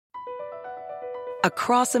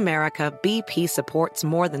Across America, BP supports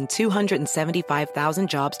more than 275,000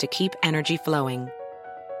 jobs to keep energy flowing.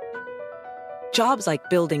 Jobs like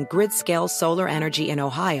building grid-scale solar energy in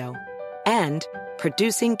Ohio and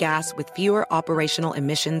producing gas with fewer operational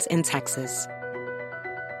emissions in Texas.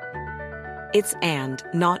 It's and,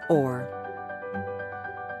 not or.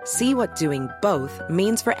 See what doing both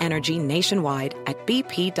means for energy nationwide at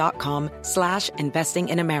bp.com/investing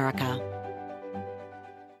in America.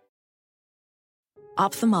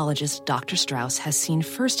 Ophthalmologist Dr. Strauss has seen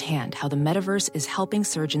firsthand how the metaverse is helping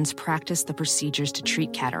surgeons practice the procedures to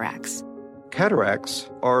treat cataracts. Cataracts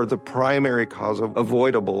are the primary cause of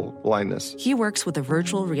avoidable blindness. He works with a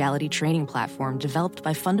virtual reality training platform developed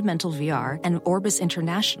by Fundamental VR and Orbis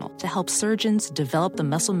International to help surgeons develop the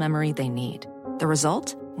muscle memory they need. The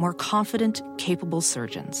result? More confident, capable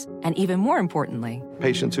surgeons. And even more importantly,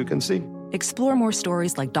 patients who can see. Explore more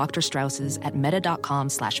stories like Dr. Strauss's at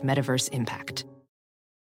meta.com/metaverse impact.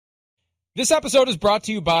 This episode is brought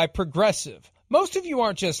to you by Progressive. Most of you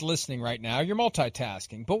aren't just listening right now, you're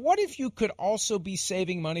multitasking. But what if you could also be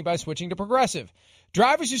saving money by switching to Progressive?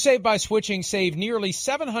 Drivers who save by switching save nearly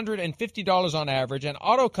 $750 on average, and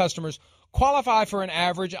auto customers qualify for an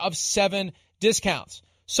average of 7 discounts.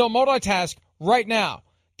 So multitask right now.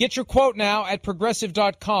 Get your quote now at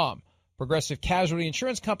Progressive.com. Progressive Casualty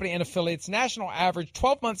Insurance Company and affiliates, national average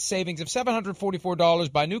 12-month savings of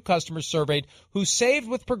 $744 by new customers surveyed who saved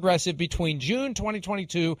with Progressive between June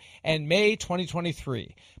 2022 and May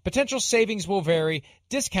 2023. Potential savings will vary.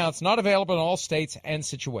 Discounts not available in all states and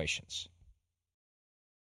situations.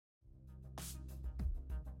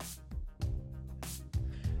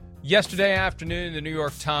 Yesterday afternoon, the New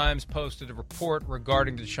York Times posted a report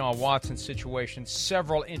regarding the Deshaun Watson situation.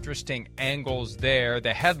 Several interesting angles there.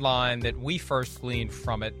 The headline that we first gleaned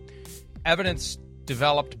from it, evidence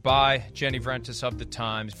developed by Jenny Vrentas of the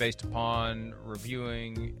Times based upon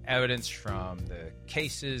reviewing evidence from the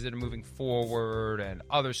cases that are moving forward and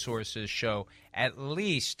other sources, show at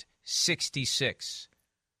least 66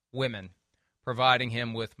 women providing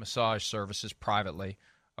him with massage services privately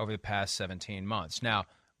over the past 17 months. Now,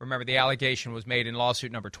 remember, the allegation was made in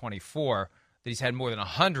lawsuit number 24 that he's had more than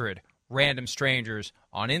 100 random strangers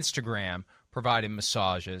on Instagram providing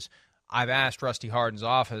massages. I've asked Rusty Hardin's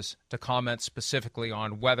office to comment specifically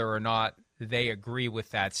on whether or not they agree with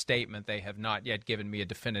that statement. They have not yet given me a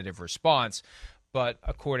definitive response. But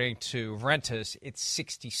according to Vrentas, it's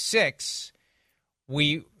 66.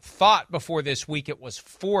 We thought before this week it was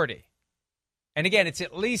 40. And again, it's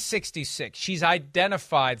at least 66. She's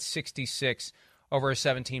identified 66 over a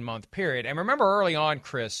 17-month period. And remember early on,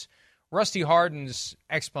 Chris, Rusty Hardin's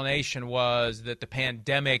explanation was that the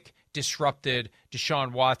pandemic disrupted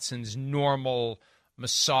Deshaun Watson's normal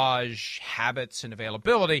massage habits and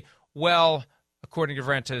availability. Well, according to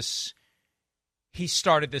Vrentas, he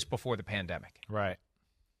started this before the pandemic. Right.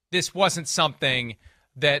 This wasn't something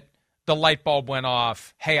that the light bulb went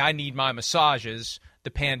off, hey, I need my massages.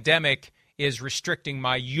 The pandemic is restricting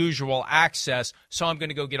my usual access, so I'm going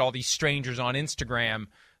to go get all these strangers on Instagram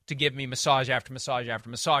to give me massage after massage after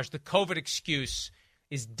massage. The COVID excuse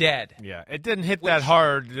is dead. Yeah, it didn't hit that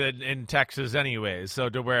hard in Texas anyways, so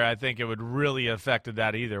to where I think it would really affected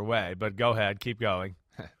that either way. But go ahead, keep going.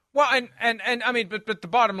 Well, and I mean, but the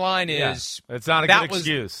bottom line is it's not a good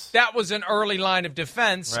excuse. That was an early line of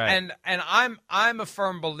defense, right. and I'm a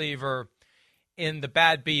firm believer in the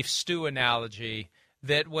bad beef stew analogy,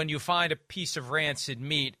 that when you find a piece of rancid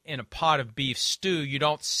meat in a pot of beef stew, you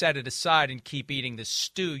don't set it aside and keep eating the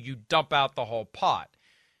stew. You dump out the whole pot.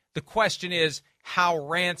 The question is, how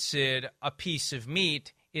rancid a piece of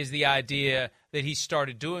meat is the idea that he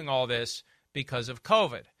started doing all this because of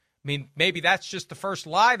COVID? I mean, maybe that's just the first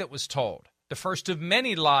lie that was told, the first of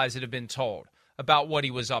many lies that have been told about what he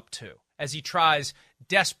was up to, as he tries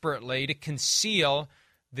desperately to conceal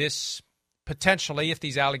this potentially, if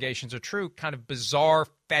these allegations are true, kind of bizarre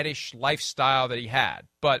fetish lifestyle that he had.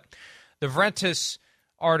 But the Vrentas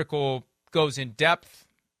article goes in depth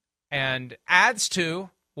and adds to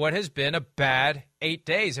what has been a bad 8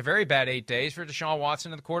 days, a very bad 8 days for Deshaun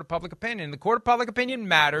Watson in the court of public opinion. The court of public opinion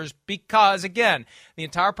matters because, again, the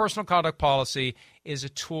entire personal conduct policy is a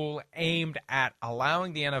tool aimed at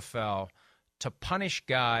allowing the NFL to punish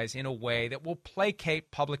guys in a way that will placate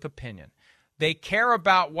public opinion. They care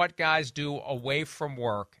about what guys do away from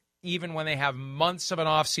work, even when they have months of an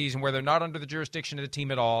offseason where they're not under the jurisdiction of the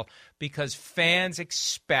team at all, because fans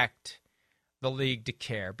expect the league to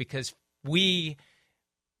care. Because we,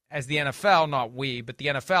 as the NFL, not we, but the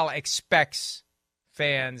NFL expects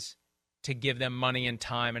fans to give them money and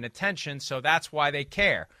time and attention, so that's why they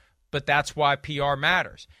care. But that's why PR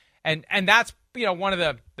matters. And that's, one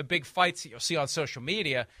of the big fights that you'll see on social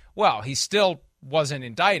media. Well, he still wasn't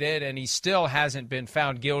indicted, and he still hasn't been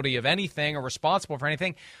found guilty of anything or responsible for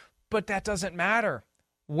anything. But that doesn't matter.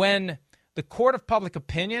 When the court of public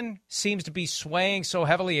opinion seems to be swaying so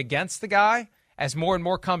heavily against the guy as more and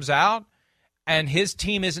more comes out, and his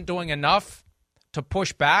team isn't doing enough to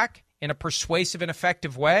push back in a persuasive and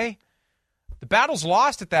effective way, the battle's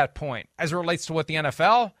lost at that point as it relates to what the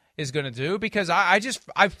NFL is going to do, because I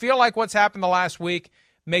feel like what's happened the last week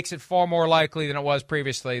makes it far more likely than it was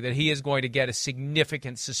previously that he is going to get a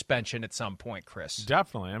significant suspension at some point, Chris.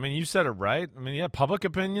 Definitely. I mean, you said it right. I mean, yeah, public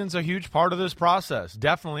opinion's a huge part of this process,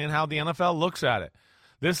 definitely, in how the NFL looks at it.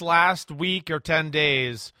 This last week or 10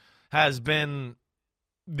 days has been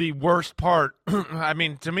the worst part. I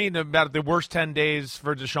mean, to me, about the worst 10 days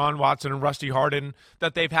for Deshaun Watson and Rusty Hardin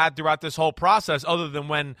that they've had throughout this whole process, other than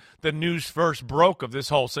when the news first broke of this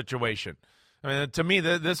whole situation. I mean, to me,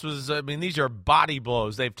 these are body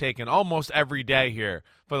blows they've taken almost every day here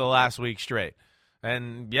for the last week straight.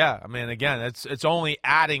 And, yeah, I mean, again, it's only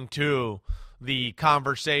adding to the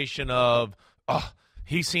conversation of,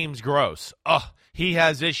 he seems gross. He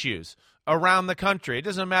has issues around the country. It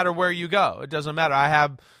doesn't matter where you go. It doesn't matter. I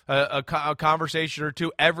have a conversation or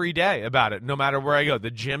two every day about it, no matter where I go.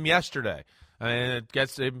 The gym yesterday. I mean, it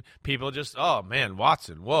gets people just, oh, man,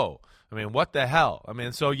 Watson, whoa. I mean, what the hell? I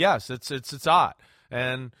mean, so yes, it's odd,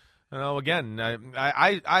 and again,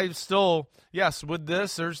 I still, yes, with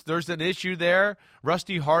this, there's an issue there.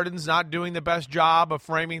 Rusty Hardin's not doing the best job of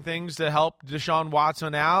framing things to help Deshaun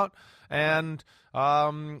Watson out, and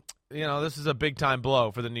this is a big time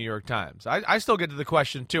blow for the New York Times. I still get to the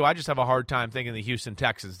question too. I just have a hard time thinking the Houston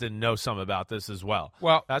Texans didn't know some about this as well.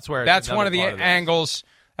 Well, that's one of the angles.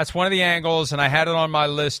 That's one of the angles, and I had it on my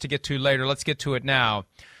list to get to later. Let's get to it now.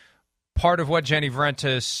 Part of what Jenny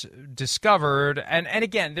Vrentas discovered, and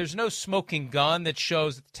again, there's no smoking gun that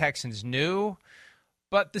shows that the Texans knew,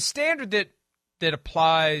 but the standard that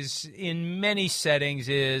applies in many settings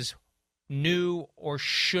is knew or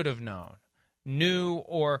should have known. Knew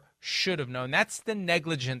or should have known. That's the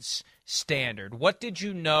negligence standard. What did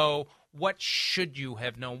you know? What should you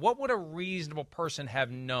have known? What would a reasonable person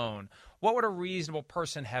have known? What would a reasonable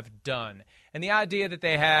person have done? And the idea that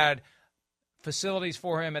they had facilities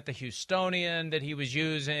for him at the Houstonian that he was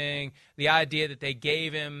using, the idea that they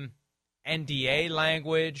gave him NDA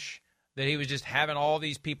language, that he was just having all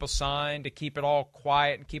these people sign to keep it all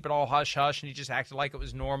quiet and keep it all hush-hush, and he just acted like it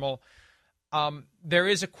was normal. There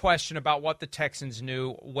is a question about what the Texans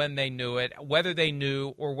knew, when they knew it, whether they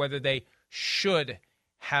knew or whether they should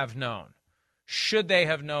have known. Should they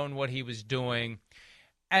have known what he was doing?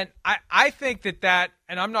 And I think that,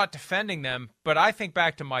 and I'm not defending them, but I think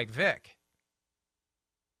back to Mike Vick.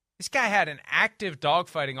 This guy had an active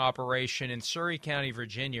dogfighting operation in Surrey County,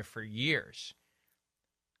 Virginia for years.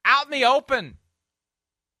 Out in the open.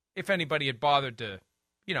 If anybody had bothered to,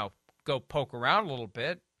 go poke around a little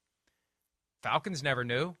bit. Falcons never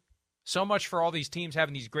knew. So much for all these teams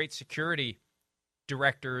having these great security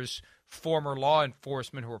directors, former law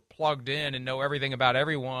enforcement who are plugged in and know everything about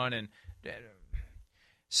everyone. And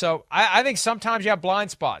so I think sometimes you have blind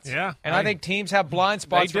spots. Yeah. And I think teams have blind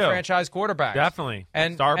spots for franchise quarterbacks. Definitely.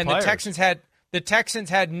 And the Texans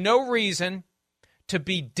had no reason to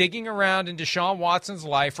be digging around in Deshaun Watson's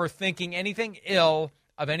life or thinking anything ill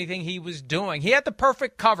of anything he was doing. He had the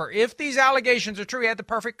perfect cover. If these allegations are true, he had the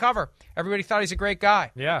perfect cover. Everybody thought he's a great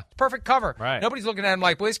guy. Yeah. Perfect cover. Right. Nobody's looking at him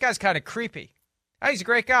like, well, this guy's kind of creepy. He's a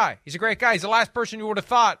great guy. He's a great guy. He's the last person you would have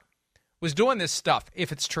thought was doing this stuff,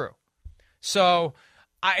 if it's true. So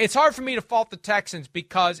it's hard for me to fault the Texans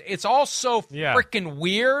because it's all so freaking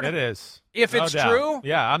weird. It is. If it's true.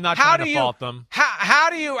 Yeah, I'm not trying to fault them.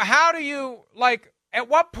 How do you, like, at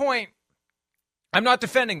what point, I'm not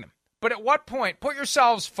defending them, but at what point, put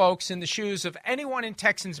yourselves, folks, in the shoes of anyone in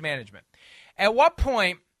Texans management. At what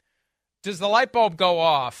point does the light bulb go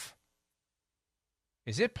off?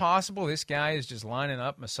 Is it possible this guy is just lining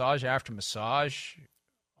up massage after massage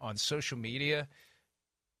on social media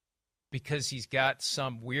because he's got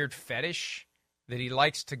some weird fetish that he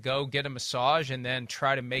likes to go get a massage and then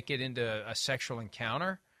try to make it into a sexual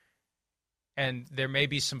encounter? And there may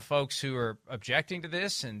be some folks who are objecting to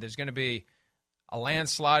this, and there's going to be a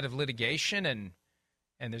landslide of litigation, and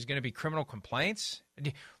there's going to be criminal complaints.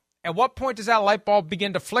 At what point does that light bulb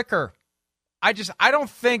begin to flicker? I don't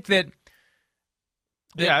think that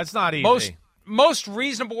it's not easy. Most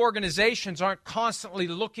reasonable organizations aren't constantly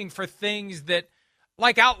looking for things that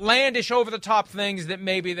like outlandish, over-the-top things that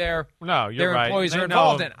maybe their employees are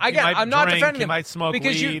involved in. I'm not defending them. You might smoke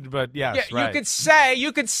weed, but yes, right. You could say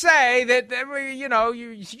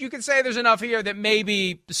that you could say there's enough here that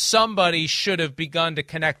maybe somebody should have begun to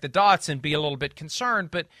connect the dots and be a little bit concerned.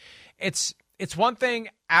 But it's one thing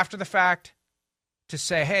after the fact to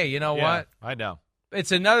say, hey, you know what? I know.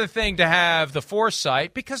 It's another thing to have the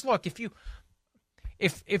foresight, because look, if you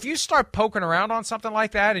start poking around on something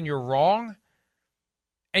like that and you're wrong,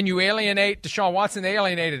 and you alienate Deshaun Watson, they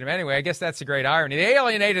alienated him anyway. I guess that's a great irony. They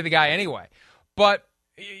alienated the guy anyway. But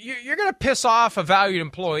you're going to piss off a valued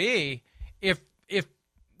employee if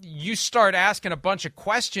you start asking a bunch of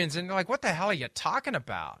questions and they're like, what the hell are you talking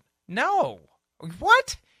about? No.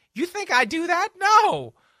 What? You think I do that?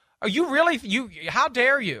 No. Are you really? How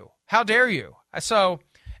dare you? How dare you? So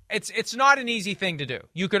it's not an easy thing to do.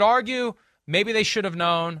 You could argue maybe they should have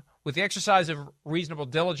known. With the exercise of reasonable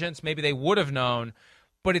diligence, maybe they would have known.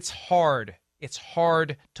 But it's hard. It's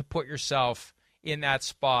hard to put yourself in that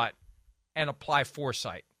spot and apply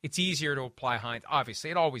foresight. It's easier to apply hindsight.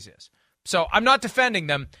 Obviously, it always is. So I'm not defending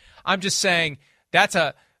them. I'm just saying that's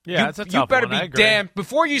a it's a tough you better one. be damn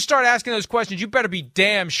before you start asking those questions. You better be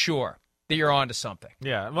damn sure that you're onto something.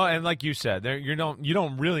 Yeah, well, and like you said, you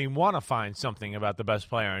don't really want to find something about the best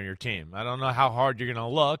player on your team. I don't know how hard you're going to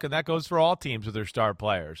look, and that goes for all teams with their star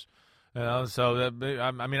players. So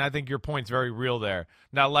I think your point's very real there.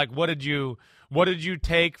 Now, like, what did you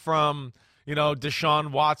take from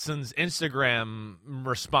Deshaun Watson's Instagram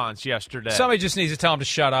response yesterday? Somebody just needs to tell him to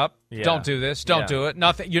shut up. Yeah. Don't do this. Don't do it.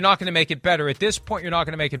 Nothing. You're not going to make it better. At this point, you're not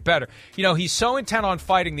going to make it better. He's so intent on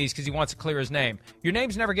fighting these because he wants to clear his name. Your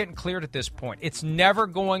name's never getting cleared at this point. It's never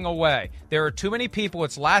going away. There are too many people.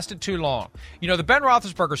 It's lasted too long. The Ben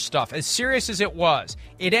Roethlisberger stuff, as serious as it was,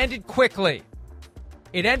 it ended quickly.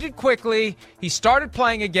 He started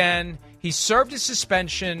playing again. He served his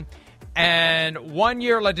suspension. And 1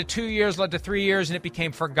 year led to 2 years, led to 3 years, and it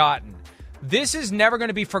became forgotten. This is never going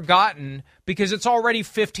to be forgotten because it's already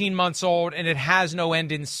 15 months old and it has no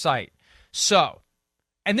end in sight. So,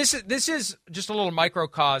 and this is just a little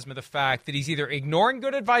microcosm of the fact that he's either ignoring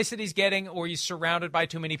good advice that he's getting or he's surrounded by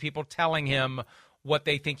too many people telling him what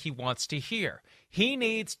they think he wants to hear. He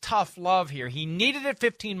needs tough love here. He needed it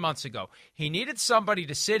 15 months ago. He needed somebody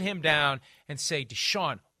to sit him down and say,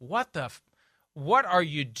 Deshaun, what are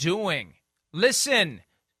you doing? Listen.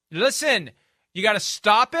 You got to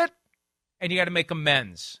stop it, and you got to make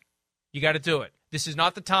amends. You got to do it. This is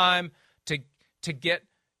not the time to get,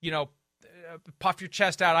 puff your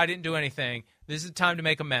chest out. I didn't do anything. This is the time to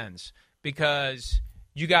make amends because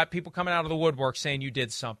you got people coming out of the woodwork saying you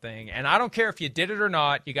did something, and I don't care if you did it or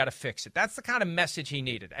not. You got to fix it. That's the kind of message he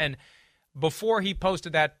needed. And before he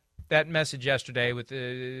posted that message yesterday with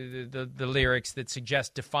the lyrics that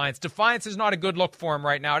suggest defiance. Defiance is not a good look for him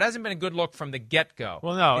right now. It hasn't been a good look from the get-go.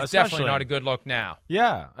 Well, no, it's definitely not a good look now.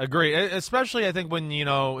 Yeah, agree. Especially, I think, when,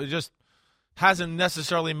 it just hasn't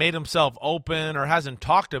necessarily made himself open or hasn't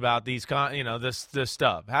talked about these, this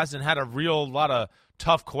stuff. Hasn't had a real lot of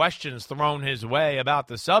tough questions thrown his way about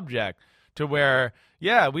the subject to where,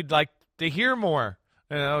 we'd like to hear more,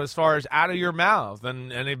 as far as out of your mouth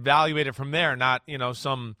and evaluate it from there, not,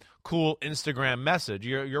 some cool Instagram message.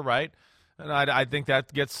 You're right. And I think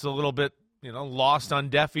that gets a little bit, lost on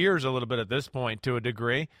deaf ears a little bit at this point to a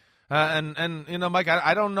degree. And Mike,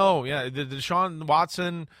 I don't know. Yeah, the Deshaun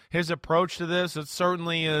Watson, his approach to this, it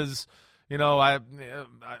certainly is, I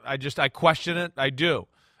question it. I do.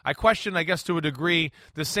 I question, I guess, to a degree,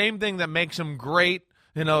 the same thing that makes him great,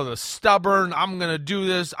 the stubborn, I'm going to do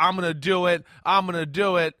this, I'm going to do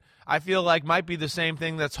it, I feel like might be the same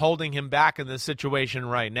thing that's holding him back in this situation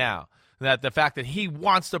right now. That the fact that he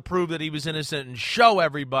wants to prove that he was innocent and show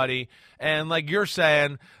everybody, and like you're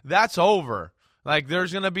saying, that's over. Like,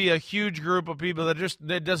 there's going to be a huge group of people that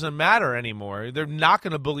it doesn't matter anymore. They're not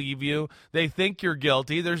going to believe you. They think you're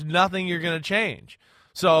guilty. There's nothing you're going to change.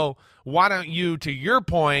 So why don't you, to your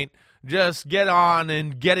point, just get on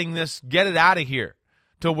and get it out of here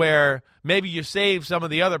to where maybe you save some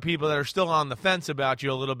of the other people that are still on the fence about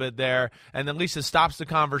you a little bit there, and at least it stops the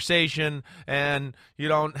conversation and you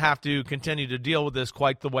don't have to continue to deal with this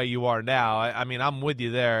quite the way you are now. I mean, I'm with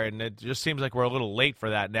you there, and it just seems like we're a little late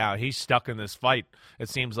for that now. He's stuck in this fight, it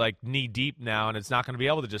seems like, knee-deep now, and it's not going to be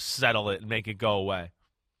able to just settle it and make it go away.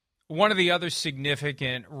 One of the other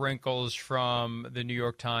significant wrinkles from the New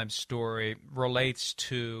York Times story relates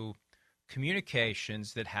to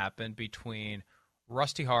communications that happened between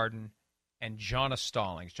Rusty Hardin and Jonna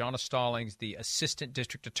Stallings. Jonna Stallings, the assistant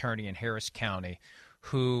district attorney in Harris County,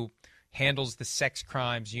 who handles the sex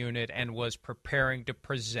crimes unit and was preparing to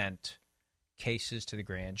present cases to the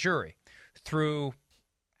grand jury. Through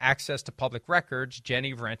access to public records,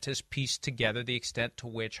 Jenny Rentis pieced together the extent to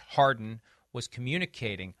which Hardin was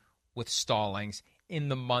communicating with Stallings in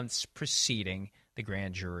the months preceding the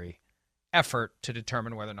grand jury effort to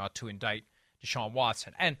determine whether or not to indict Deshaun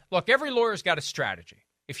Watson. And look, every lawyer's got a strategy.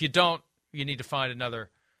 If you don't, you need to find another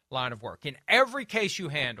line of work. In every case you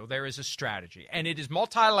handle, there is a strategy, and it is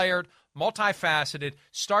multi-layered, multifaceted,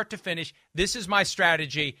 start to finish. This is my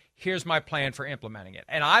strategy. Here's my plan for implementing it.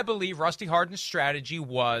 And I believe Rusty Hardin's strategy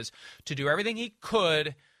was to do everything he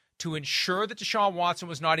could to ensure that Deshaun Watson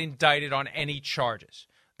was not indicted on any charges.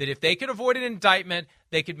 That if they could avoid an indictment,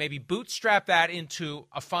 they could maybe bootstrap that into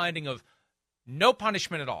a finding of no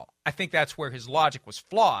punishment at all. I think that's where his logic was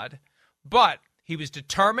flawed, but he was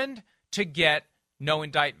determined to get no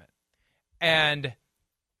indictment. And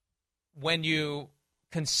when you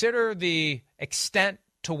consider the extent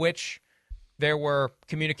to which there were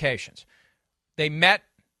communications, they met,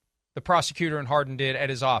 the prosecutor and Hardin did,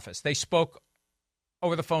 at his office. They spoke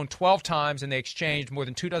over the phone 12 times, and they exchanged more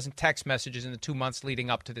than 24 text messages in the 2 months leading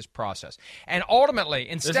up to this process. And ultimately,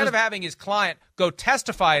 instead of having his client go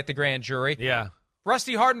testify at the grand jury,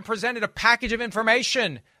 Rusty Hardin presented a package of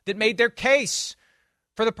information that made their case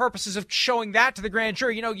for the purposes of showing that to the grand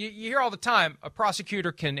jury. You know, you hear all the time, a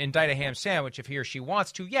prosecutor can indict a ham sandwich if he or she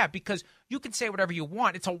wants to. Yeah, because you can say whatever you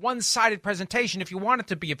want. It's a one-sided presentation if you want it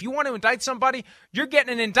to be. If you want to indict somebody, you're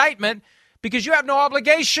getting an indictment because you have no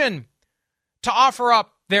obligation to offer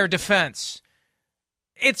up their defense.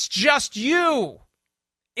 It's just you.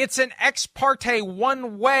 It's an ex parte,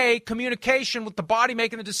 one-way communication with the body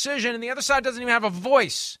making the decision, and the other side doesn't even have a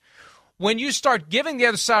voice. When you start giving the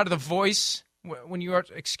other side of the voice, when you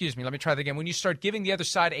start giving the other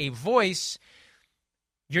side a voice,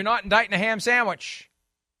 you're not indicting a ham sandwich.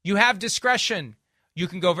 You have discretion. You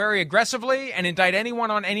can go very aggressively and indict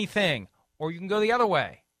anyone on anything, or you can go the other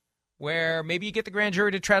way, where maybe you get the grand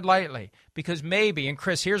jury to tread lightly. Because maybe, and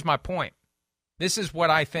Chris, here's my point. This is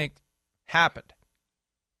what I think happened.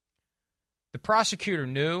 The prosecutor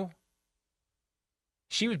knew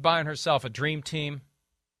she was buying herself a dream team,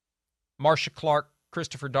 Marcia Clark,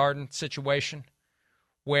 Christopher Darden situation,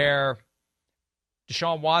 where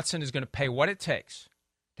Deshaun Watson is going to pay what it takes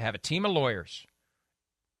to have a team of lawyers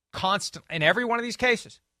constant in every one of these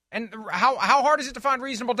cases. And how hard is it to find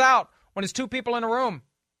reasonable doubt when it's two people in a room?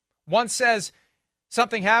 One says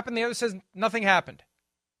something happened, the other says nothing happened.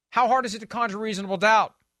 How hard is it to conjure reasonable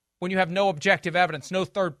doubt when you have no objective evidence, no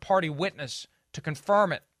third-party witness to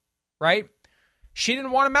confirm it, right? She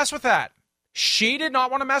didn't want to mess with that. She did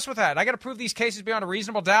not want to mess with that. I got to prove these cases beyond a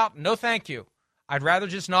reasonable doubt. No, thank you. I'd rather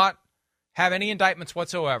just not have any indictments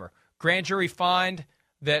whatsoever. Grand jury find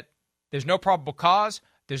that there's no probable cause,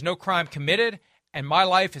 there's no crime committed, and my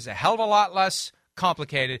life is a hell of a lot less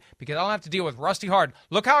complicated because I don't have to deal with Rusty Hardin.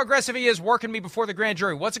 Look how aggressive he is working me before the grand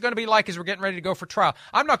jury. What's it going to be like as we're getting ready to go for trial?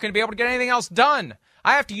 I'm not going to be able to get anything else done.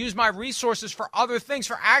 I have to use my resources for other things,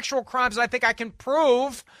 for actual crimes I think I can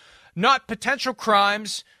prove, not potential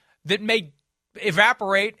crimes that may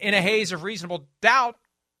evaporate in a haze of reasonable doubt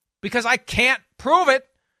because I can't prove it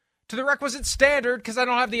to the requisite standard because I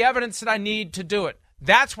don't have the evidence that I need to do it.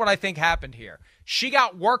 That's what I think happened here. She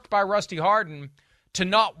got worked by Rusty Hardin to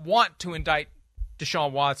not want to indict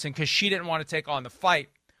Deshaun Watson because she didn't want to take on the fight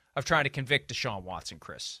of trying to convict Deshaun Watson,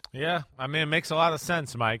 Chris. Yeah, I mean, it makes a lot of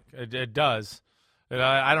sense, Mike. It does.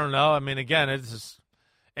 I don't know. I mean, again,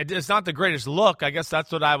 it's not the greatest look. I guess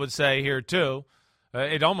that's what I would say here, too.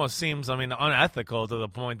 It almost seems, unethical to the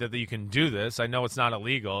point that you can do this. I know it's not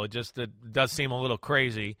illegal. It does seem a little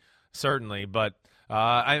crazy, certainly. But,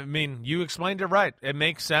 you explained it right. It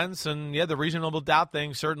makes sense. And, yeah, the reasonable doubt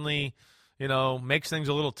thing certainly, makes things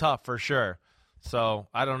a little tough for sure. So,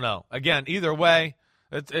 I don't know. Again, either way,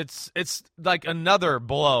 it's like another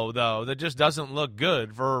blow, though, that just doesn't look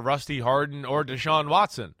good for Rusty Hardin or Deshaun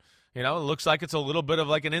Watson. It looks like it's a little bit of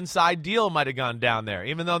like an inside deal might have gone down there,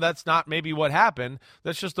 even though that's not maybe what happened.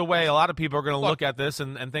 That's just the way a lot of people are going to look at this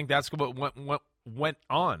and think that's what went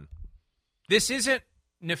on. This isn't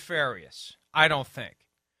nefarious, I don't think.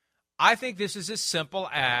 I think this is as simple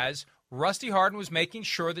as Rusty Hardin was making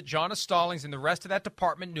sure that John Stallings and the rest of that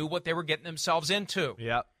department knew what they were getting themselves into.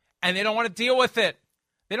 Yep. And they don't want to deal with it.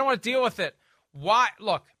 Why?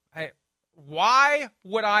 Look, why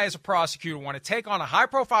would I, as a prosecutor, want to take on a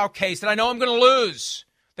high-profile case that I know I'm going to lose?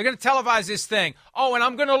 They're going to televise this thing. Oh, and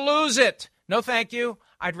I'm going to lose it. No, thank you.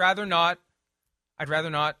 I'd rather not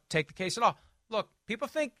take the case at all. Look, people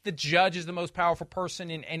think the judge is the most powerful person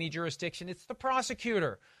in any jurisdiction. It's the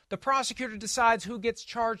prosecutor. The prosecutor decides who gets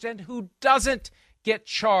charged and who doesn't get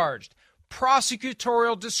charged.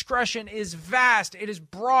 Prosecutorial discretion is vast. It is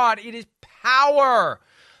broad. It is power.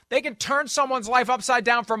 They can turn someone's life upside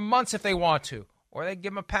down for months if they want to, or they can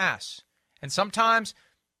give them a pass. And sometimes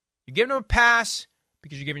you're giving them a pass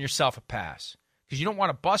because you're giving yourself a pass, because you don't want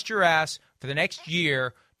to bust your ass for the next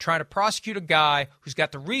year trying to prosecute a guy who's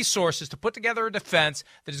got the resources to put together a defense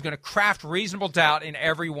that is going to craft reasonable doubt in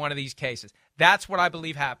every one of these cases. That's what I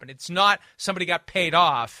believe happened. It's not somebody got paid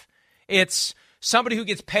off. It's somebody who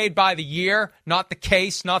gets paid by the year, not the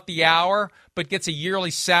case, not the hour, but gets a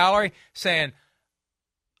yearly salary, saying,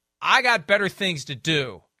 I got better things to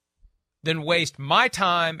do than waste my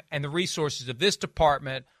time and the resources of this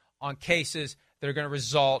department on cases that are going to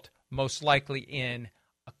result most likely in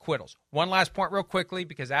acquittals. One last point real quickly,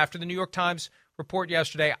 because after the New York Times report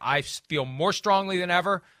yesterday, I feel more strongly than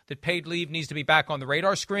ever that paid leave needs to be back on the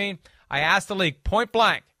radar screen. I asked the league point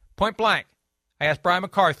blank, I asked Brian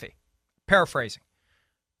McCarthy, paraphrasing.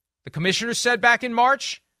 The commissioner said back in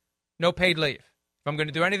March, no paid leave. If I'm going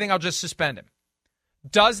to do anything, I'll just suspend him.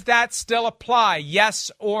 Does that still apply? Yes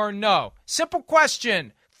or no? Simple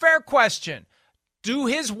question, fair question. Do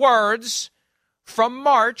his words from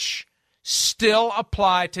March still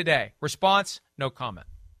apply today? Response, no comment.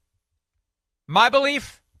 My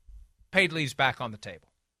belief, paid leave's back on the table.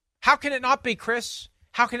 How can it not be, Chris?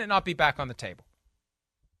 How can it not be back on the table?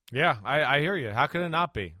 Yeah, I hear you. How could it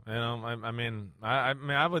not be? You know, I mean,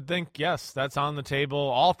 I would think, yes, that's on the table.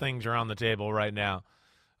 All things are on the table right now.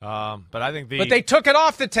 But I think But they took it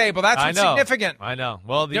off the table. That's what's significant. I know.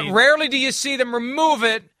 Well, rarely do you see them remove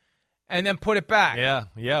it and then put it back.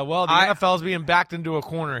 Yeah. Well, the NFL is being backed into a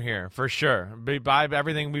corner here for sure by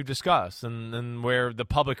everything we've discussed and where the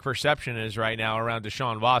public perception is right now around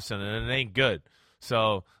Deshaun Watson, and it ain't good.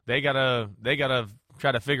 So they gotta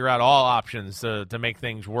try to figure out all options to make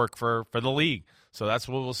things work for the league. So that's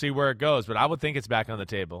what we'll see where it goes. But I would think it's back on the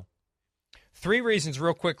table. 3 reasons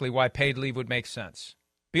real quickly why paid leave would make sense.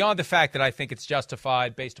 Beyond the fact that I think it's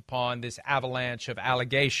justified based upon this avalanche of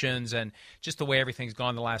allegations and just the way everything's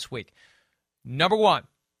gone the last week. Number 1,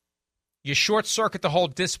 you short-circuit the whole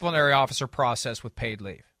disciplinary officer process with paid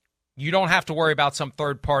leave. You don't have to worry about some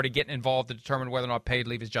third party getting involved to determine whether or not paid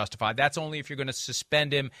leave is justified. That's only if you're going to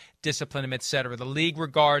suspend him, discipline him, etc. The league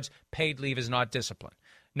regards paid leave as not discipline.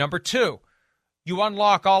 Number 2, you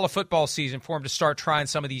unlock all of football season for him to start trying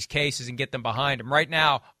some of these cases and get them behind him. Right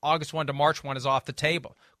now, August 1 to March 1 is off the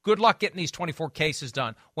table. Good luck getting these 24 cases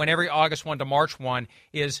done when every August 1 to March 1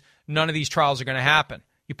 is none of these trials are going to happen.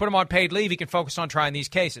 You put him on paid leave, he can focus on trying these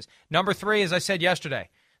cases. Number 3, as I said yesterday,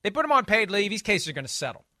 they put him on paid leave, these cases are going to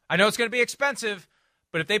settle. I know it's going to be expensive,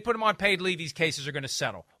 but if they put him on paid leave, these cases are going to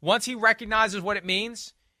settle. Once he recognizes what it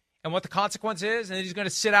means and what the consequence is, and he's going to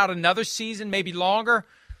sit out another season, maybe longer,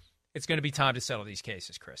 it's going to be time to settle these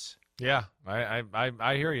cases, Chris. Yeah,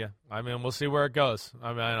 I hear you. I mean, we'll see where it goes.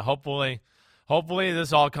 I mean, hopefully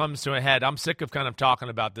this all comes to a head. I'm sick of kind of talking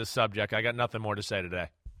about this subject. I got nothing more to say today.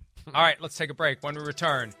 All right, let's take a break. When we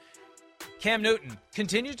return, Cam Newton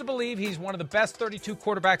continues to believe he's one of the best 32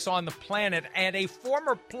 quarterbacks on the planet, and a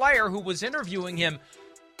former player who was interviewing him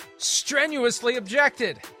strenuously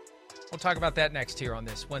objected. We'll talk about that next here on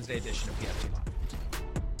this Wednesday edition of PFT Live.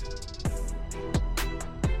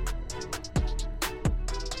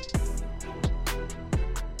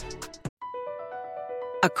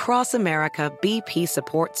 Across America, BP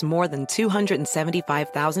supports more than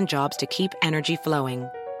 275,000 jobs to keep energy flowing.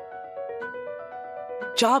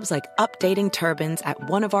 Jobs like updating turbines at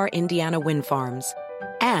one of our Indiana wind farms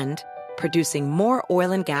and producing more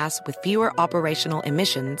oil and gas with fewer operational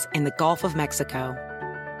emissions in the Gulf of Mexico.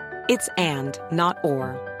 It's and, not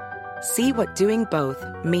or. See what doing both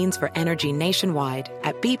means for energy nationwide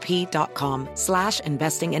at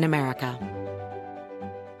bp.com/investing in America.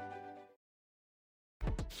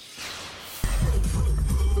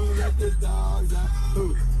 Let the dogs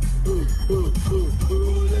out.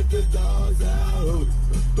 Let the dogs out.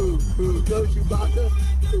 Go Chewbacca.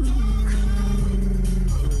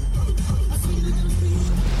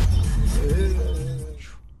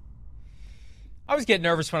 I always get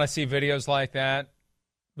nervous when I see videos like that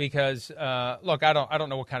because, look, I don't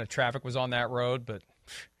know what kind of traffic was on that road, but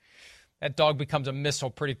that dog becomes a missile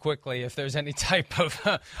pretty quickly if there's any type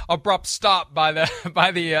of abrupt stop by the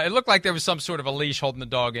it looked like there was some sort of a leash holding the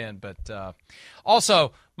dog in. But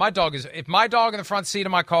also, if my dog in the front seat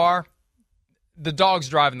of my car, the dog's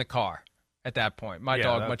driving the car at that point. My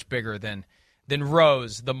dog much bigger than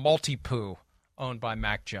Rose, the multi-poo owned by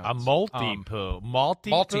Mac Jones. A multi-poo.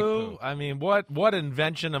 Multi-poo? I mean, what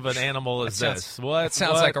invention of an animal is this? That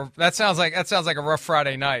sounds like a rough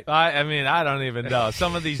Friday night. I mean, I don't even know.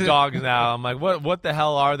 Some of these dogs now, I'm like, what the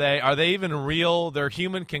hell are they? Are they even real? They're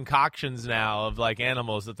human concoctions now of like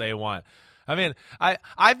animals that they want. I mean,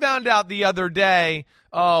 I found out the other day,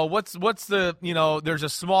 what's the, there's a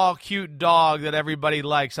small, cute dog that everybody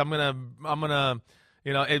likes. I'm gonna,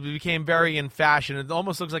 it became very in fashion. It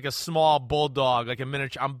almost looks like a small bulldog, like a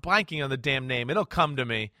miniature. I'm blanking on the damn name. It'll come to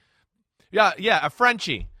me. Yeah, a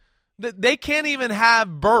Frenchie. They can't even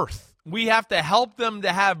have birth. We have to help them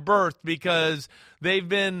to have birth because they've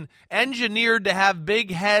been engineered to have big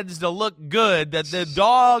heads to look good, that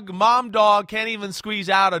the mom dog can't even squeeze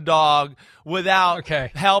out a dog without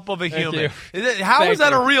help of a human. How is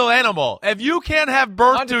that a real animal? If you can't have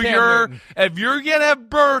birth if you can't have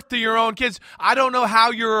birth to your own kids, I don't know how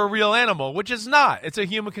you're a real animal, which is not. It's a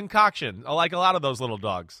human concoction, like a lot of those little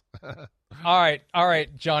dogs. All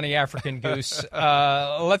right, Johnny African Goose.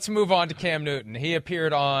 Let's move on to Cam Newton. He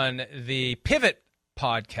appeared on the Pivot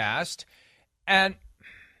podcast, and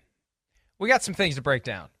we got some things to break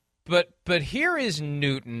down. But here is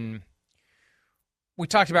Newton. We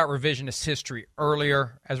talked about revisionist history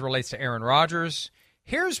earlier as it relates to Aaron Rodgers.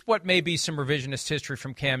 Here's what may be some revisionist history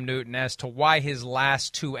from Cam Newton as to why his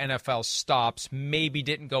last 2 NFL stops maybe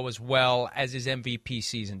didn't go as well as his MVP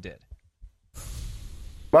season did.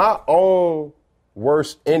 My own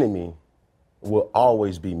worst enemy will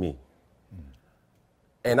always be me.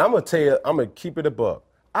 And I'm going to tell you, I'm going to keep it a buck.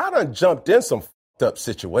 I done jumped in some fucked up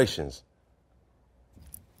situations.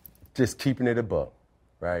 Just keeping it a buck,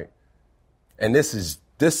 right? And this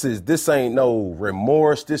ain't no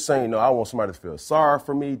remorse. This ain't no, I want somebody to feel sorry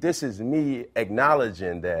for me. This is me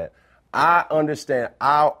acknowledging that I understand,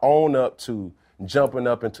 I'll own up to jumping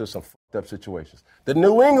up into some fucked up situations. The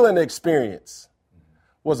New England experience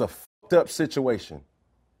was a fucked up situation.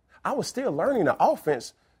 I was still learning the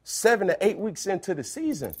offense 7 to 8 weeks into the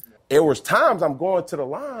season. There was times I'm going to the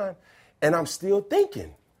line and I'm still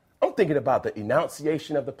thinking. I'm thinking about the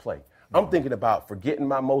enunciation of the play. I'm thinking about forgetting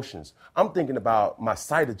my motions. I'm thinking about my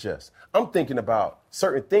sight adjust. I'm thinking about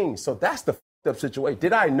certain things. So that's the fucked up situation.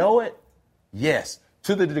 Did I know it? Yes.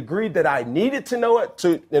 To the degree that I needed to know it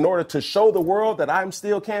in order to show the world that I'm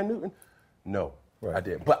still Cam Newton? No. Right. I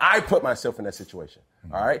did. But I put myself in that situation.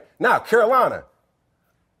 All right. Now, Carolina,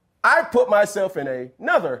 I put myself in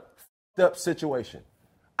another f***ed up situation.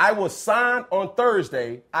 I was signed on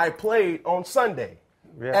Thursday. I played on Sunday.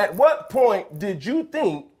 Yeah. At what point did you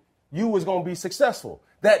think you was going to be successful?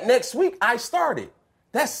 That next week I started.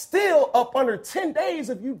 That's still up under 10 days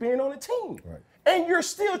of you being on the team. Right. And you're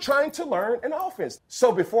still trying to learn an offense.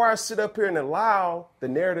 So before I sit up here and allow the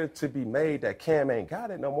narrative to be made that Cam ain't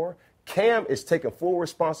got it no more, Cam is taking full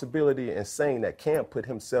responsibility and saying that Cam put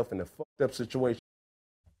himself in a fucked up situation.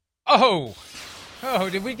 Oh,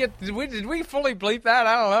 did we fully bleep that?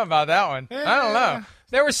 I don't know about that one. I don't know.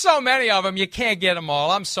 There were so many of them, you can't get them all.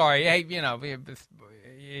 I'm sorry. Hey,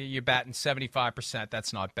 you're batting 75%.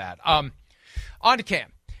 That's not bad. On to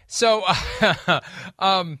Cam. So, I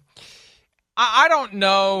don't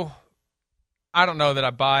know. I don't know that I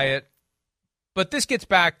buy it, but this gets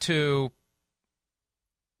back to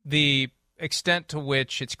the extent to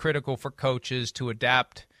which it's critical for coaches to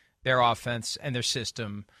adapt their offense and their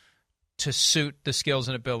system to suit the skills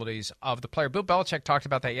and abilities of the player. Bill Belichick talked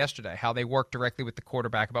about that yesterday, how they work directly with the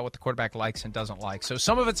quarterback about what the quarterback likes and doesn't like. So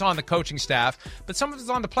some of it's on the coaching staff, but some of it's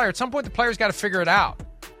on the player. At some point, the player's got to figure it out.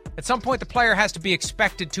 At some point, the player has to be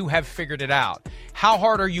expected to have figured it out. How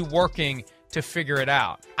hard are you working to figure it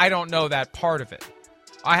out? I don't know that part of it.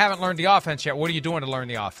 I haven't learned the offense yet. What are you doing to learn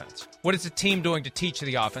the offense? What is the team doing to teach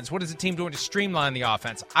the offense? What is the team doing to streamline the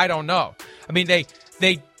offense? I don't know. I mean, they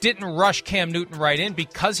didn't rush Cam Newton right in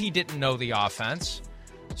because he didn't know the offense.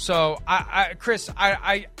 So, Chris,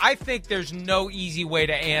 I think there's no easy way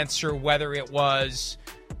to answer whether it was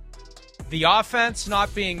the offense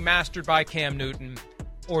not being mastered by Cam Newton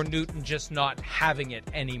or Newton just not having it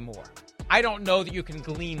anymore. I don't know that you can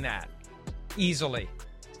glean that easily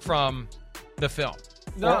from the film.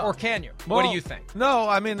 No. Or can you? Well, what do you think? No,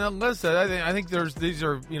 I mean, listen, I think these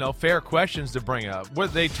are fair questions to bring up. Were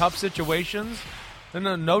they tough situations?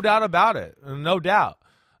 No doubt about it. No doubt.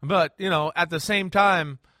 But, at the same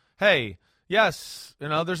time, hey, yes,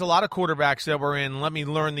 there's a lot of quarterbacks that were in let me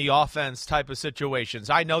learn the offense type of situations.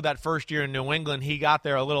 I know that first year in New England, he got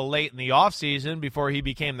there a little late in the offseason before he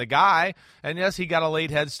became the guy. And, yes, he got a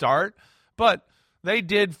late head start. But they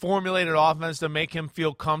did formulate an offense to make him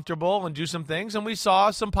feel comfortable and do some things, and we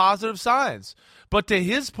saw some positive signs. But to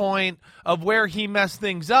his point of where he messed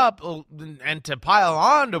things up, and to pile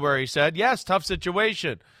on to where he said, yes, tough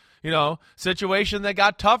situation. Situation that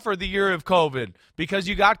got tougher the year of COVID because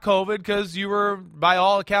you got COVID because you were, by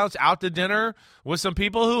all accounts, out to dinner with some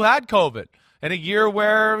people who had COVID. in a year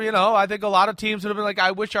where, I think a lot of teams would have been like,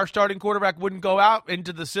 I wish our starting quarterback wouldn't go out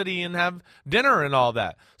into the city and have dinner and all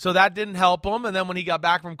that. So that didn't help him. And then when he got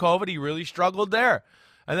back from COVID, he really struggled there.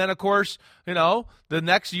 And then, of course, the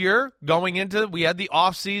next year going into, we had the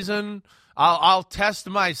offseason. I'll test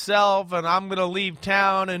myself and I'm going to leave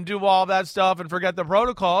town and do all that stuff and forget the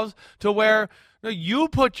protocols, to where you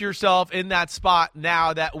put yourself in that spot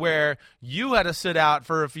now that where you had to sit out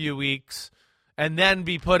for a few weeks and then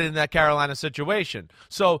be put in that Carolina situation.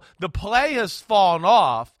 So the play has fallen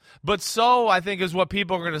off, but so I think is what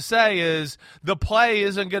people are going to say is the play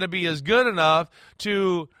isn't going to be as good enough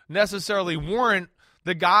to necessarily warrant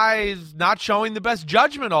the guy's not showing the best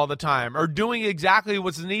judgment all the time or doing exactly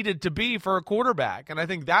what's needed to be for a quarterback. And I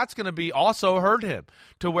think that's going to be also hurt him,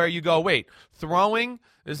 to where you go, wait, throwing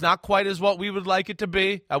is not quite as what we would like it to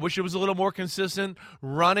be. I wish it was a little more consistent.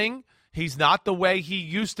 Running, he's not the way he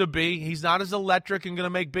used to be. He's not as electric and going to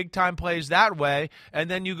make big-time plays that way. And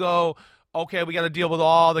then you go, okay, we got to deal with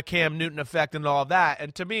all the Cam Newton effect and all that.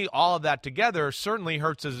 And to me, all of that together certainly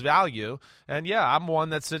hurts his value. And, yeah, I'm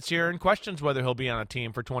one that sits here and questions whether he'll be on a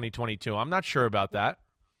team for 2022. I'm not sure about that.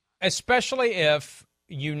 Especially if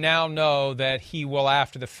you now know that he will,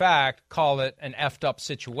 after the fact, call it an effed up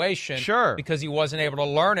situation. Sure. Because he wasn't able to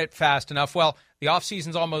learn it fast enough. Well, the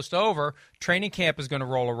offseason's almost over. Training camp is going to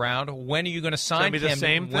roll around. When are you going to sign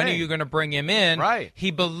him? When are you going to bring him in? Right.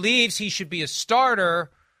 He believes he should be a starter.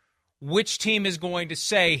 Which team is going to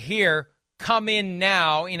say, here, come in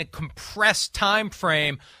now in a compressed time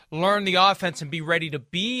frame, learn the offense, and be ready to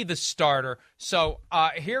be the starter? So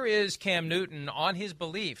here is Cam Newton on his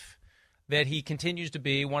belief that he continues to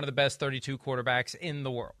be one of the best 32 quarterbacks in the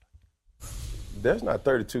world. There's not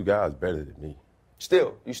 32 guys better than me.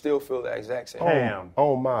 You still feel the exact same. Cam.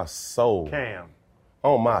 On my soul. Cam.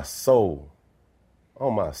 On my soul.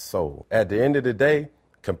 On my soul. At the end of the day,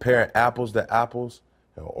 comparing apples to apples,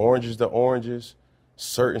 oranges to oranges,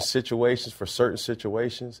 certain situations for certain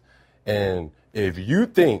situations. And if you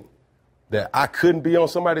think that I couldn't be on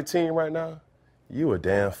somebody's team right now, you a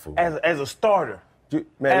damn fool. As a starter,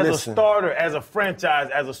 a starter, as a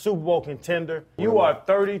franchise, as a Super Bowl contender, you are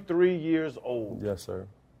 33 years old. Yes, sir.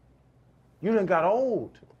 You done got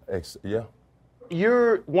old. Yeah.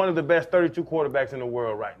 You're one of the best 32 quarterbacks in the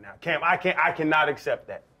world right now. Cam, I cannot accept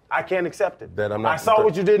that. I can't accept it. I saw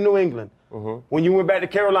what you did in New England. Mm-hmm. When you went back to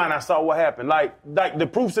Carolina, I saw what happened. Like the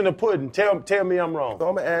proof's in the pudding. Tell me I'm wrong. So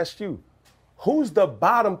I'm going to ask you, who's the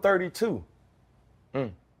bottom 32?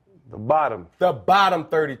 The bottom. The bottom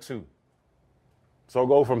 32. So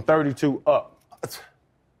go from 32 up.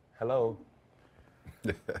 Hello.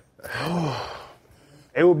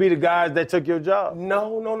 It would be the guys that took your job.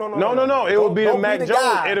 No. It would be the Mac Jones.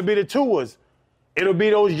 Guys. It'll be the Tuas. It'll be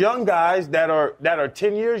those young guys that are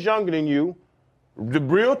 10 years younger than you. The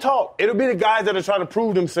real talk. It'll be the guys that are trying to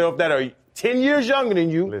prove themselves that are 10 years younger than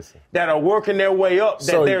you, that are working their way up,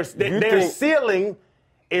 so that their ceiling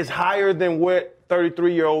is higher than what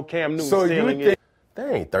 33-year-old Cam Newton's ceiling is.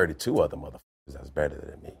 There ain't 32 other motherfuckers that's better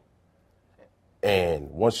than me.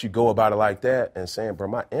 And once you go about it like that and saying, bro,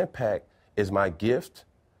 my impact is my gift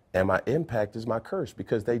and my impact is my curse,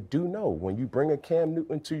 because they do know when you bring a Cam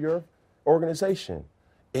Newton to your organization,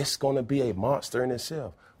 it's going to be a monster in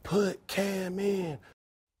itself. Put Cam in.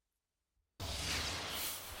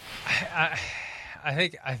 I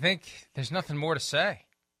think there's nothing more to say.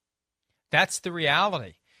 That's the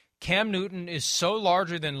reality. Cam Newton is so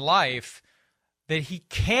larger than life that he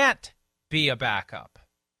can't be a backup.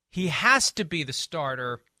 He has to be the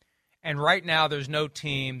starter, and right now there's no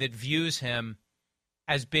team that views him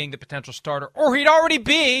as being the potential starter, or he'd already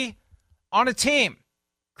be on a team.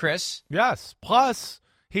 Chris? Yes. Plus,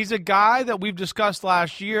 he's a guy that we've discussed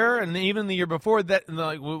last year and even the year before that,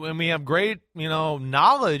 and we have great,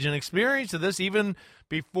 knowledge and experience of this, even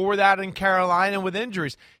before that in Carolina with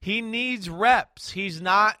injuries. He needs reps. He's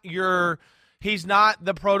not the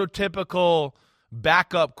prototypical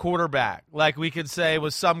backup quarterback like we could say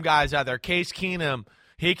with some guys out there. Case Keenum,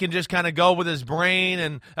 he can just kind of go with his brain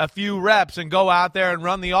and a few reps and go out there and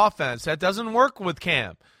run the offense. That doesn't work with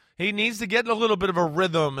Cam. He needs to get in a little bit of a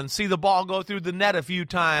rhythm and see the ball go through the net a few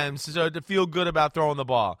times to feel good about throwing the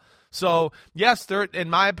ball. So, yes,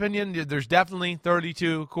 in my opinion, there's definitely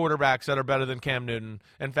 32 quarterbacks that are better than Cam Newton.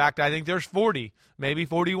 In fact, I think there's 40, maybe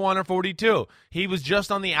 41 or 42. He was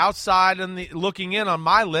just on the outside and looking in on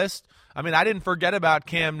my list. I mean, I didn't forget about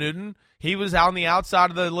Cam Newton. He was on the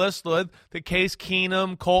outside of the list with the Case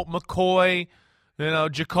Keenum, Colt McCoy,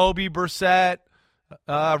 Jacoby Brissett,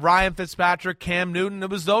 Ryan Fitzpatrick, Cam Newton. It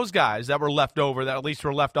was those guys that were left over, that at least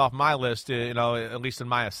were left off my list, at least in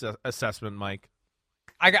my assessment, Mike.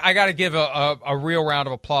 I got to give a real round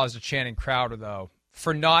of applause to Channing Crowder, though,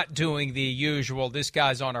 for not doing the usual, this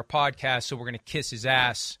guy's on our podcast, so we're going to kiss his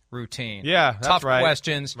ass routine. Yeah, that's Tough right.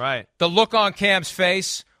 questions. Right. The look on Cam's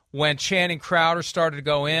face when Channing Crowder started to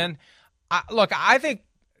go in. I think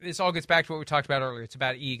this all gets back to what we talked about earlier. It's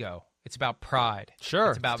about ego. It's about pride. Sure.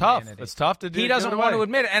 It's about tough. vanity. It's tough to do. He doesn't want to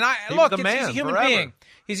admit it. And he's a human being.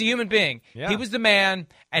 He's a human being. Yeah. He was the man,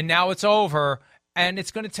 and now it's over. And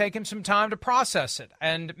it's going to take him some time to process it.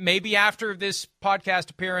 And maybe after this podcast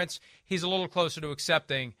appearance, he's a little closer to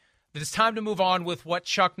accepting that it's time to move on with what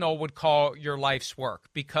Chuck Noll would call your life's work.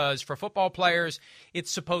 Because for football players,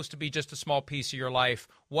 it's supposed to be just a small piece of your life.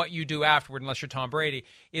 What you do afterward, unless you're Tom Brady,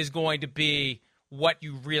 is going to be what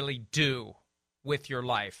you really do with your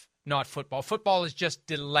life, not football. Football is just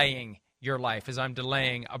delaying your life, as I'm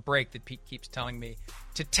delaying a break that Pete keeps telling me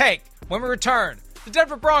to take. When we return, the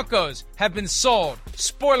Denver Broncos have been sold.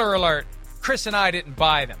 Spoiler alert, Chris and I didn't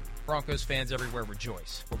buy them. Broncos fans everywhere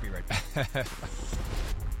rejoice. We'll be right back.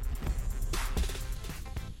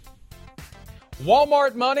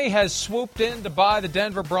 Walmart money has swooped in to buy the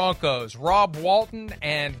Denver Broncos. Rob Walton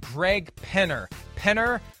and Greg Penner.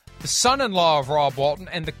 Penner, the son-in-law of Rob Walton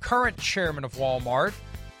and the current chairman of Walmart.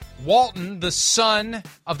 Walton, the son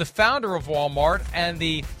of the founder of Walmart and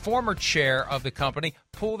the former chair of the company,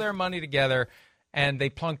 pool their money together, and they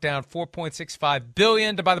plunked down $4.65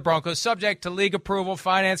 billion to buy the Broncos, subject to league approval,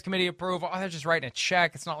 finance committee approval. Oh, they're just writing a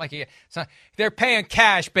check. It's not like they're paying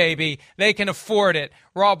cash, baby. They can afford it.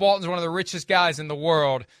 Rob Walton's one of the richest guys in the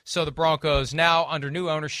world, so the Broncos now under new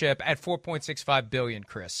ownership at $4.65 billion,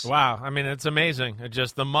 Chris. Wow. I mean, it's amazing. It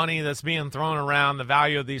just the money that's being thrown around, the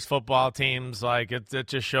value of these football teams, like it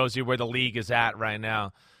just shows you where the league is at right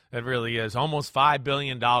now. It really is. Almost $5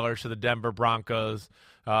 billion to the Denver Broncos.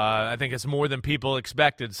 I think it's more than people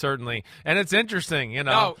expected, certainly. And it's interesting,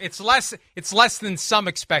 No, it's less than some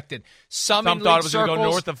expected. Some in thought league it was going to go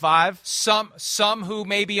circles, north of 5. Some who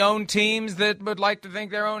maybe own teams that would like to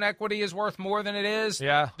think their own equity is worth more than it is.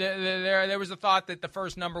 Yeah. There was a thought that the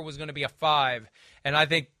first number was going to be a 5, and I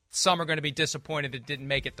think some are going to be disappointed it didn't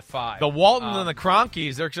make it to 5. The Waltons and the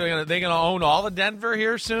Cronkies, they're going to own all of Denver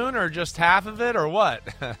here soon, or just half of it, or what?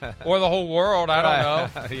 Or the whole world, I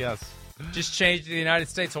don't know. Yes. Just changed to the United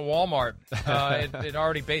States of Walmart. It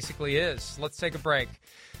already basically is. Let's take a break.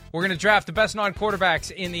 We're going to draft the best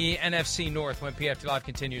non-quarterbacks in the NFC North when PFT Live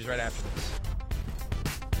continues right after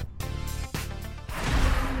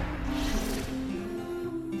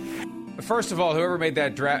this. First of all, whoever made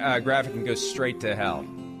that graphic can go straight to hell.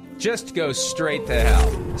 Just go straight to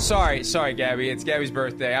hell. Sorry, Gabby. It's Gabby's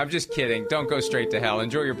birthday. I'm just kidding. Don't go straight to hell.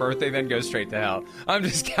 Enjoy your birthday, then go straight to hell. I'm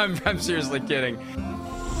seriously kidding.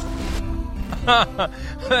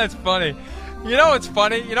 That's funny. You know what's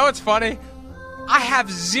funny? I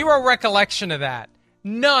have zero recollection of that.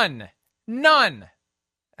 None.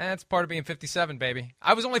 That's part of being 57, baby.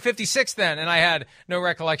 I was only 56 then, and I had no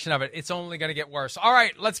recollection of it. It's only going to get worse. All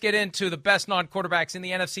right, let's get into the best non-quarterbacks in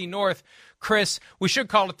the NFC North. Chris, we should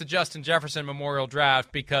call it the Justin Jefferson Memorial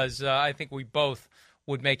Draft because I think we both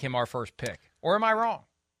would make him our first pick. Or am I wrong?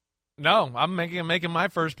 No, I'm making my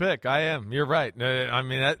first pick. I am. You're right. I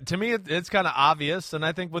mean, to me, it's kind of obvious, and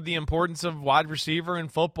I think with the importance of wide receiver in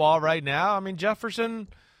football right now, I mean, Jefferson's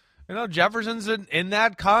in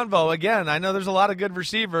that convo. Again, I know there's a lot of good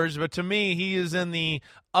receivers, but to me, he is in the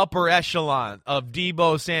upper echelon of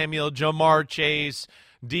Deebo Samuel, Jamar Chase,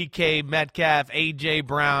 DK Metcalf, A.J.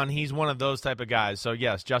 Brown. He's one of those type of guys. So,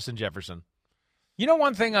 yes, Justin Jefferson. You know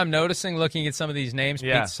one thing I'm noticing looking at some of these names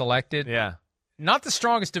Pete selected? Yeah. Not the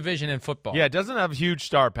strongest division in football. Yeah, it doesn't have huge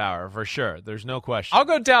star power, for sure. There's no question. I'll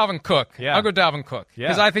go Dalvin Cook. Yeah. I'll go Dalvin Cook.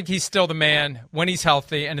 Because I think he's still the man when he's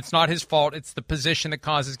healthy, and it's not his fault. It's the position that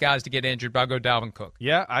causes guys to get injured, but I'll go Dalvin Cook.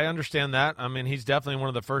 Yeah, I understand that. I mean, he's definitely one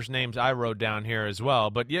of the first names I wrote down here as well.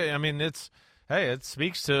 But, yeah, I mean, it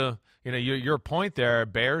speaks to, your point there.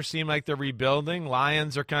 Bears seem like they're rebuilding.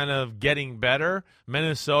 Lions are kind of getting better.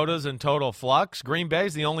 Minnesota's in total flux. Green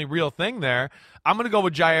Bay's the only real thing there. I'm going to go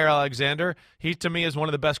with Jair Alexander. He, to me, is one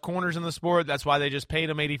of the best corners in the sport. That's why they just paid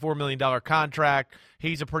him $84 million contract.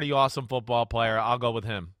 He's a pretty awesome football player. I'll go with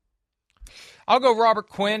him. I'll go Robert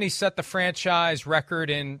Quinn. He set the franchise record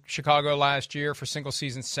in Chicago last year for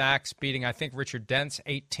single-season sacks, beating, I think, Richard Dent's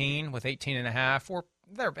 18 with 18.5, or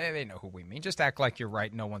they know who we mean. Just act like you're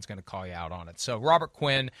right. No one's going to call you out on it. So Robert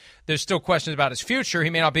Quinn, there's still questions about his future. He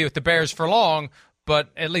may not be with the Bears for long, but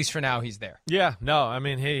at least for now he's there. Yeah, no, I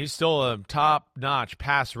mean, he's still a top-notch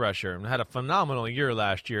pass rusher and had a phenomenal year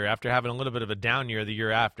last year after having a little bit of a down year the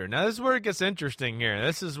year after. Now, this is where it gets interesting here.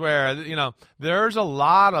 This is where, there's a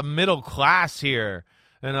lot of middle class here,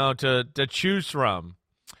 to choose from.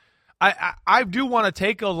 I do want to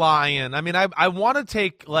take a Lion. I mean, I want to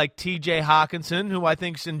take like T.J. Hawkinson, who I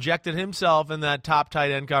think's injected himself in that top tight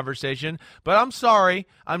end conversation. But I'm sorry,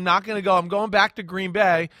 I'm not going to go. I'm going back to Green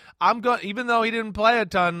Bay. Even though he didn't play a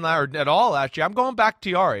ton or at all last year. I'm going back to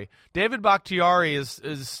Bakhtiari. David Bakhtiari is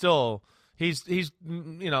still he's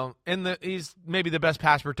maybe the best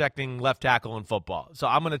pass protecting left tackle in football. So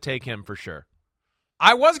I'm going to take him for sure.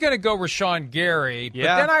 I was going to go Rashawn Gary, but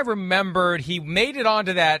then I remembered he made it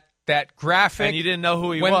onto that graphic. And you didn't know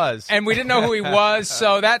who he was. And we didn't know who he was,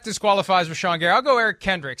 so that disqualifies Rashawn Gary. I'll go Eric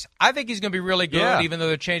Kendricks. I think he's going to be really good, even though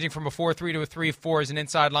they're changing from a 4-3 to a 3-4 as an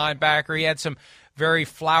inside linebacker. He had some very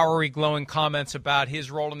flowery, glowing comments about his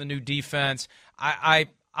role in the new defense. I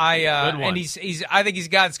think he's a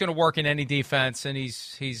guy that's going to work in any defense, and he's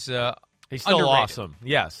still underrated. Awesome.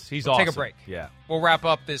 Yes, he's awesome. Take a break. Yeah. We'll wrap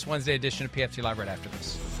up this Wednesday edition of PFT Live right after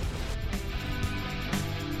this.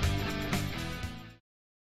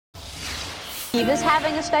 Eve is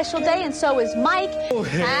having a special day, and so is Mike.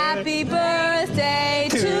 Happy birthday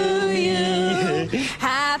to you.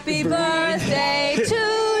 Happy birthday to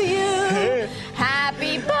you.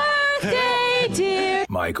 Happy birthday, dear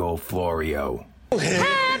Michael Florio.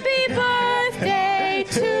 Happy birthday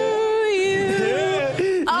to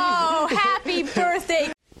you. Oh, happy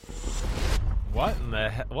birthday. What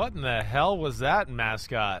in the hell was that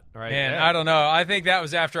mascot right Man, there? I don't know. I think that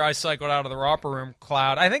was after I cycled out of the romper room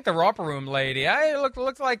cloud. I think the romper room lady,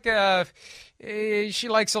 looked like she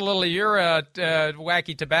likes a little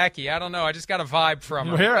wacky tobacco. I don't know. I just got a vibe from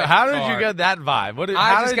her. How did you get that vibe?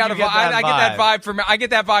 I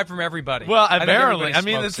get that vibe from everybody. Well, apparently. I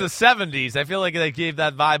mean, it's the 70s. I feel like they gave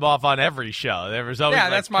that vibe off on every show. There was always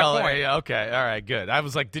that's my point. Okay, all right, good. I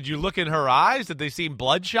was like, did you look in her eyes? Did they seem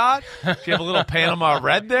bloodshot? Did she have a little Panama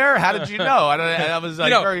red there? How did you know? I was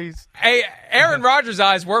like, Aaron Rodgers'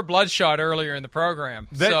 eyes were bloodshot earlier in the program.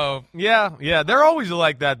 Yeah, they're always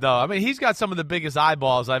like that, though. I mean, he's got some of the biggest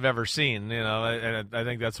eyeballs I've ever seen, and I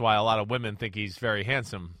think that's why a lot of women think he's very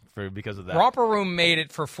handsome because of that. Romper Room made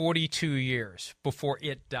it for 42 years before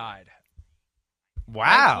it died.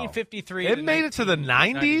 Wow. 1953. It made it to the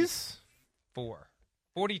 90s?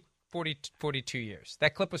 42 years.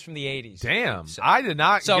 That clip was from the 80s. Damn. I did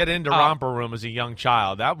not get into Romper Room as a young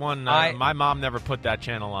child. That one, my mom never put that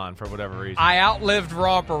channel on for whatever reason. I outlived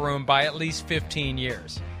Romper Room by at least 15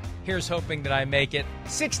 years. Here's hoping that I make it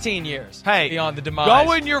 16 years beyond the demise.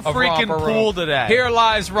 Go in your freaking pool today. Here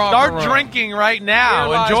lies Romper Room. Start drinking right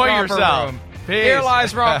now. Enjoy yourself. Peace. Here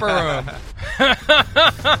lies Romper Room.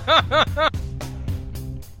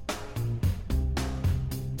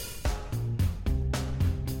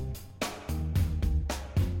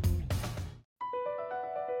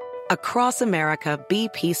 Across America,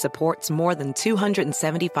 BP supports more than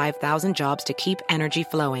 275,000 jobs to keep energy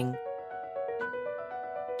flowing.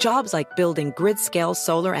 Jobs like building grid-scale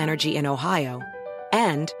solar energy in Ohio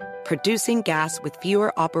and producing gas with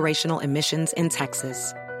fewer operational emissions in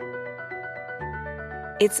Texas.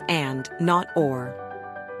 It's and, not or.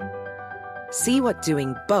 See what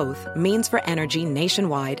doing both means for energy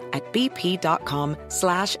nationwide at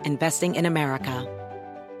bp.com/investing in America.